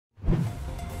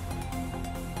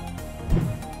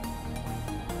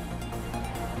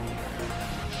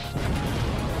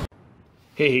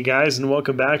Hey guys, and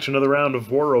welcome back to another round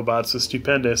of War Robots with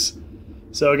Pendous.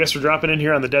 So I guess we're dropping in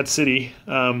here on the Dead City.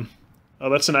 Oh,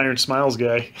 that's an Iron Smiles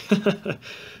guy.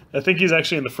 I think he's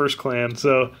actually in the first clan,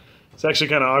 so it's actually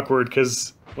kind of awkward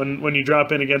because when you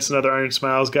drop in against another Iron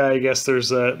Smiles guy, I guess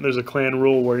there's a clan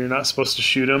rule where you're not supposed to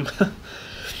shoot him,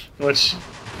 which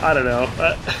I don't know.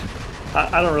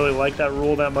 I don't really like that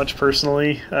rule that much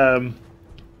personally, and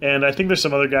I think there's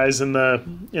some other guys in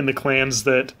the clans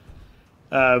that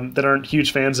aren't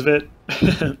huge fans of it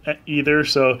either,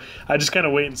 so I just kind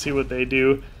of wait and see what they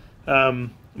do.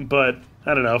 But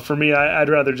I don't know. For me, I'd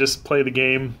rather just play the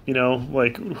game. You know,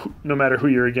 like no matter who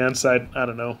you're against. I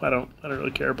don't know. I don't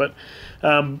really care. But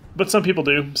some people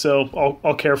do. So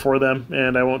I'll care for them,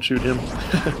 and I won't shoot him.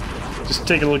 Just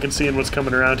taking a look and seeing what's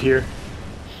coming around here.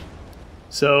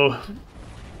 So,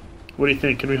 what do you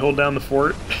think? Can we hold down the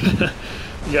fort?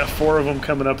 We got 4 of them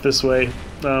coming up this way.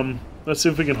 Let's see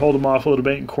if we can hold him off a little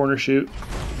bit and corner shoot.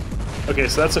 Okay,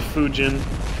 so that's a Fujin.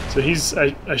 So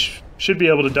I should be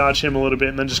able to dodge him a little bit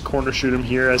and then just corner shoot him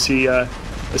here as he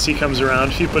comes around.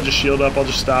 If he puts a shield up, I'll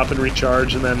just stop and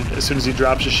recharge, and then as soon as he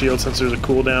drops his shield, since there's a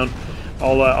cooldown,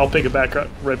 I'll pick it back up,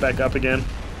 right back up again.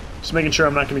 Just making sure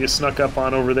I'm not going to get snuck up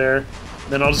on over there.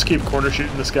 Then I'll just keep corner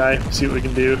shooting this guy, see what we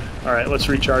can do. All right, let's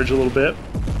recharge a little bit.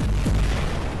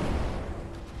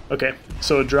 Okay,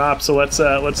 so it dropped, so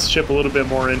let's ship a little bit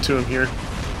more into him here.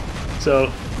 So,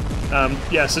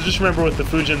 yeah, so just remember with the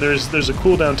Fujin, there's a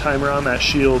cooldown timer on that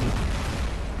shield.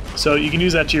 So you can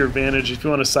use that to your advantage if you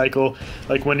want to cycle,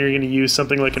 like when you're going to use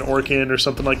something like an Orkin or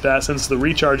something like that. Since the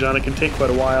recharge on it can take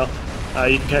quite a while,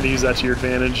 you can kind of use that to your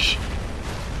advantage.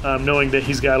 Knowing that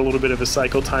he's got a little bit of a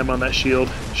cycle time on that shield.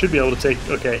 Should be able to take,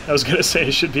 okay, I was going to say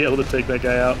I should be able to take that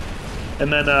guy out.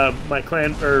 And then my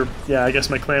clan, or yeah, I guess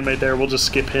my clanmate there, we'll just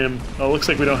skip him. Oh, it looks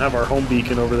like we don't have our home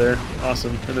beacon over there.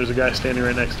 Awesome. And there's a guy standing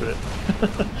right next to it.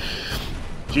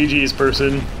 GG's,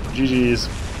 person. GG's.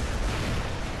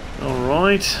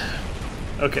 Alright.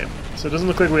 Okay. So it doesn't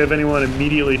look like we have anyone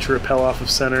immediately to repel off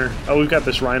of center. Oh, we've got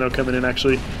this Rhino coming in,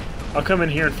 actually. I'll come in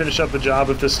here and finish up the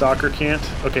job if this Stalker can't.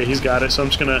 Okay, he's got it. So I'm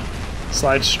just going to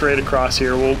slide straight across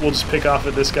here. We'll just pick off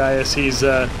at this guy as he's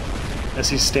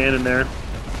standing there.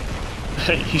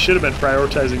 He should have been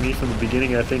prioritizing me from the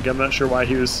beginning, I think. I'm not sure why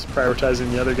he was prioritizing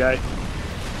the other guy.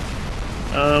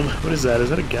 What is that?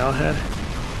 Is that a Galahad?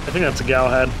 I think that's a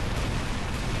Galahad.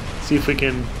 See if we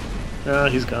can...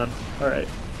 he's gone. Alright.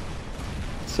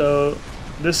 So,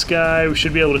 this guy, we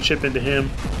should be able to chip into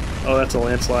him. Oh, that's a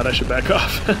Lancelot. I should back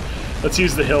off. Let's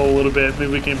use the hill a little bit.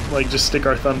 Maybe we can, like, just stick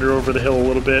our thunder over the hill a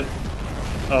little bit.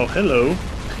 Oh, hello.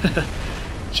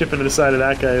 Chip into the side of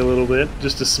that guy a little bit.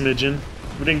 Just a smidgen.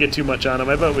 We didn't get too much on him.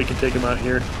 I bet we can take him out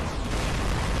here.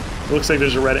 It looks like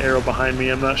there's a red arrow behind me.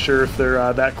 I'm not sure if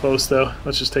they're that close, though.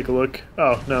 Let's just take a look.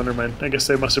 Oh, no, never mind. I guess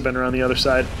they must have been around the other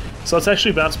side. So let's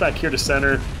actually bounce back here to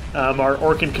center. Our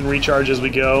Orkin can recharge as we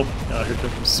go. Oh, here come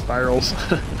some spirals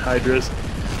and hydras.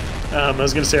 I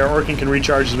was going to say our Orkin can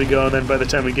recharge as we go, and then by the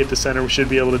time we get to center, we should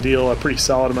be able to deal a pretty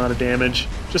solid amount of damage.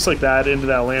 Just like that, into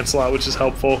that Lancelot, which is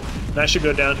helpful. And I should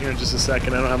go down here in just a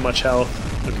second. I don't have much health.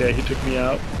 Okay, he took me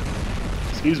out.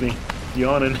 Excuse me,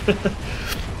 yawning.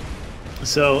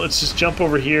 So let's just jump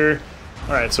over here.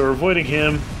 Alright, so we're avoiding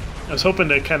him. I was hoping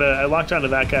to I locked onto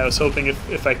that guy. I was hoping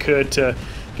if I could to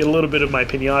get a little bit of my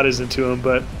pinatas into him,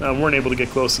 but weren't able to get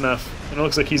close enough. And it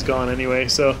looks like he's gone anyway,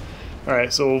 so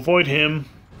alright, so we'll avoid him.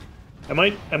 I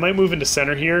might move into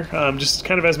center here, just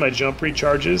kind of as my jump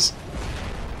recharges.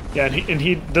 Yeah, and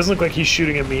he doesn't look like he's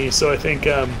shooting at me, so I think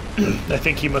I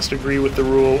think he must agree with the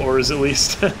rule, or is at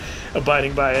least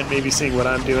abiding by it, maybe seeing what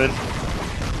I'm doing.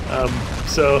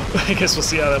 So I guess we'll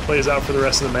see how that plays out for the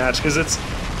rest of the match, because it's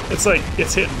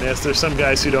hit and miss. There's some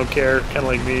guys who don't care, kind of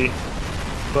like me,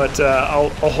 but I'll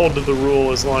hold to the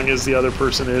rule as long as the other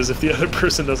person is. If the other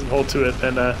person doesn't hold to it,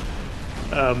 then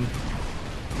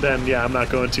yeah, I'm not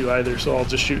going to either. So I'll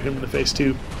just shoot him in the face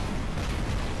too.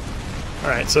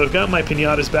 Alright, so I've got my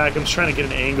pinatas back. I'm just trying to get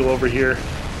an angle over here.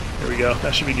 There we go.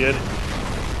 That should be good.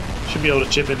 Should be able to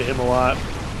chip into him a lot.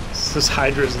 It's those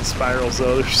hydras and spirals,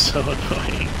 though, they're so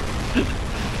annoying.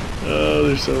 Oh,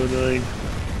 they're so annoying.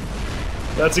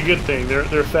 That's a good thing. They're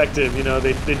effective, you know.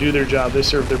 They do their job. They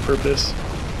serve their purpose.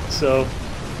 So,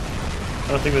 I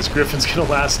don't think this Griffin's going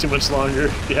to last too much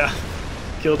longer. Yeah.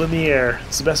 Killed in the air.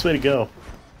 It's the best way to go.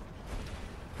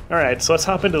 Alright, so let's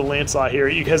hop into the Lancelot here.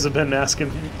 You guys have been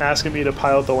asking me to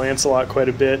pilot the Lancelot quite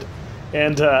a bit.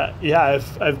 And yeah,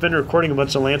 I've been recording a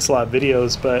bunch of Lancelot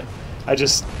videos, but I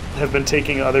just have been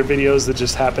taking other videos that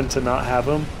just happen to not have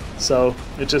them. So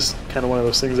it's just kind of one of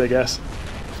those things, I guess.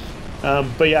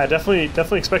 But yeah,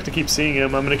 definitely expect to keep seeing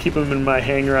him. I'm going to keep him in my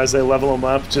hangar as I level him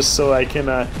up, just so I can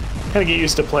kind of get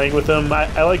used to playing with them.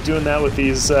 I like doing that with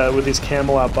these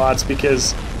Camelot bots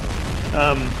because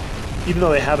even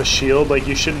though they have a shield, like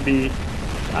you shouldn't be.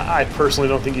 I personally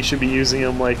don't think you should be using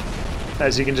them like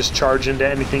as you can just charge into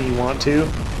anything you want to.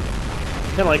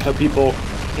 Kind of like how people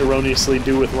erroneously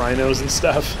do with rhinos and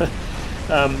stuff.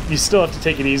 You still have to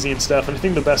take it easy and stuff, and I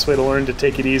think the best way to learn to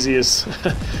take it easy is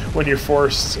when you're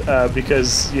forced,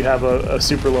 because you have a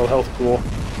super low health pool.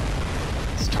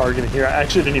 It's targeting here. I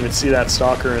actually didn't even see that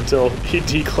stalker until he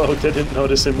decloaked. I didn't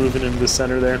notice him moving into the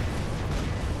center there.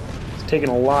 It's taking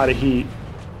a lot of heat.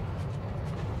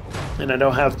 And I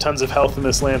don't have tons of health in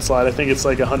this landslide. I think it's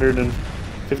like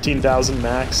 115,000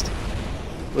 maxed,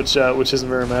 which isn't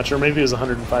very much, or maybe it was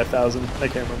 105,000. I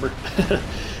can't remember.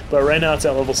 But right now it's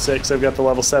at level 6. I've got the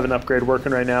level 7 upgrade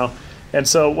working right now. And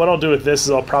so what I'll do with this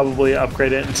is I'll probably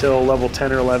upgrade it until level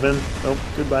 10 or 11.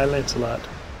 Oh, goodbye, Lancelot.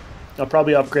 I'll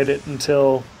probably upgrade it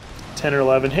until 10 or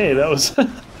 11. Hey, that was...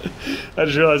 I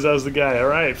just realized that was the guy. All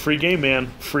right, free game, man.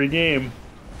 Free game.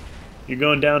 You're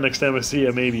going down next time I see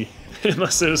you, maybe.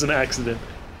 Unless it was an accident.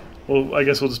 Well, I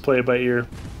guess we'll just play it by ear.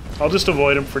 I'll just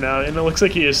avoid him for now. And it looks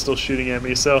like he is still shooting at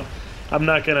me, so I'm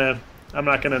not gonna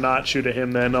not shoot at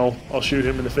him then. I'll shoot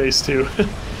him in the face too.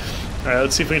 Alright,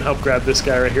 let's see if we can help grab this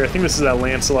guy right here. I think this is that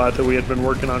Lancelot that we had been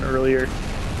working on earlier.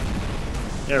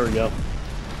 There we go.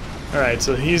 Alright,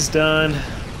 so he's done.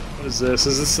 What is this?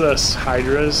 Is this the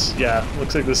Hydras? Yeah,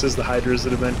 looks like this is the Hydras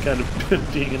that have been kind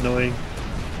of being annoying.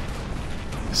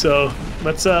 So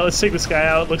let's take this guy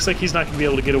out. Looks like he's not going to be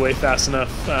able to get away fast enough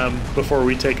before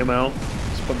we take him out.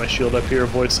 Let's put my shield up here,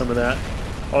 avoid some of that.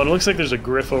 Oh, and it looks like there's a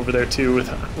Griff over there too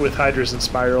with Hydras and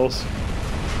Spirals.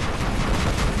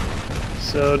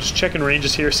 So just checking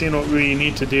ranges here, seeing what we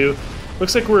need to do.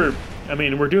 Looks like we're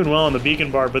doing well on the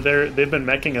beacon bar, but they've been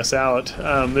meching us out.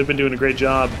 They've been doing a great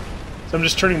job. So I'm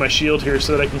just turning my shield here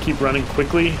so that I can keep running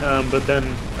quickly, but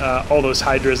then all those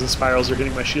Hydras and Spirals are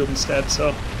hitting my shield instead,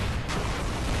 so...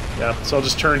 Yeah, so I'll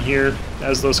just turn here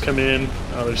as those come in.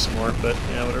 Oh, there's some more, but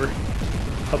yeah, whatever.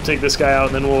 I'll take this guy out,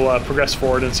 and then we'll progress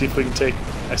forward and see if we can take...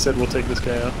 I said we'll take this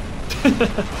guy out.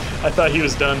 I thought he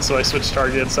was done, so I switched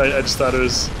targets. I just thought it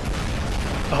was...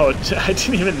 Oh, I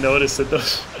didn't even notice that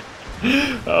those...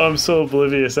 Oh, I'm so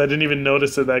oblivious. I didn't even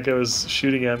notice that that guy was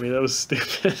shooting at me. That was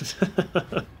stupid.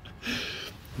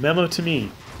 Memo to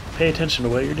me. Pay attention to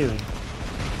what you're doing.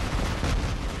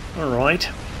 Alright.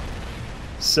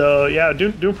 So, yeah,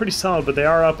 doing pretty solid, but they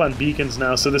are up on beacons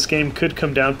now, so this game could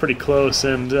come down pretty close,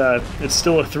 and it's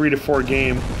still a 3-4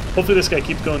 game. Hopefully this guy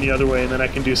keeps going the other way, and then I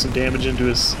can do some damage into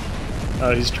his...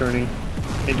 he's turning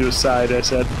into his side, I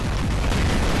said.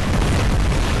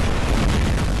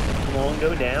 Come on,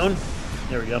 go down.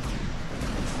 There we go.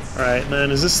 Alright,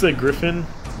 man, is this the Griffin?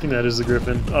 I think that is the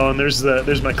Griffin. Oh, and there's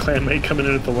my clanmate coming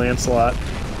in at the Lancelot.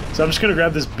 So I'm just going to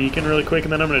grab this beacon really quick,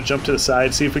 and then I'm going to jump to the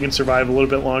side, see if we can survive a little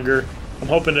bit longer. I'm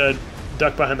hoping to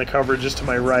duck behind the cover just to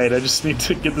my right. I just need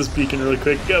to get this beacon really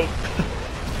quick. Go!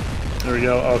 There we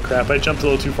go. Oh crap, I jumped a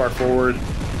little too far forward.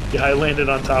 Yeah, I landed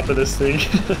on top of this thing.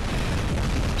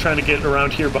 Trying to get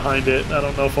around here behind it. I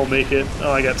don't know if I'll make it.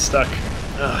 Oh, I got stuck.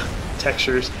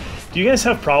 Textures. Do you guys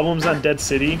have problems on Dead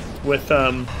City with,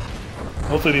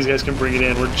 hopefully these guys can bring it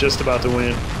in. We're just about to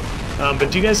win.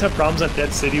 But do you guys have problems on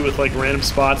Dead City with like random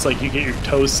spots, like you get your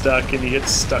toes stuck and you get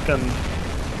stuck on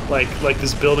like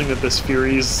this building that this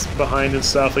Fury's behind and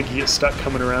stuff, like you get stuck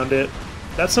coming around it?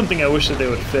 That's something I wish that they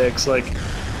would fix. Like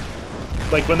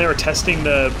when they were testing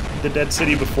the Dead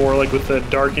City before, like with the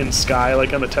darkened sky,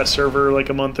 like on the test server like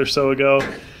a month or so ago,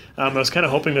 I was kind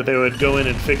of hoping that they would go in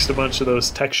and fix a bunch of those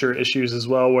texture issues as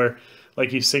well, where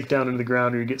like you sink down into the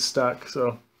ground or you get stuck.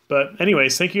 So, but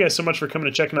anyways, thank you guys so much for coming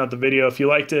and checking out the video. If you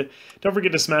liked it, don't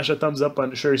forget to smash that thumbs up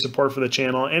button to show your support for the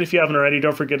channel. And if you haven't already,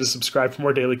 don't forget to subscribe for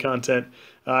more daily content.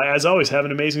 As always, have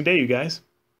an amazing day, you guys.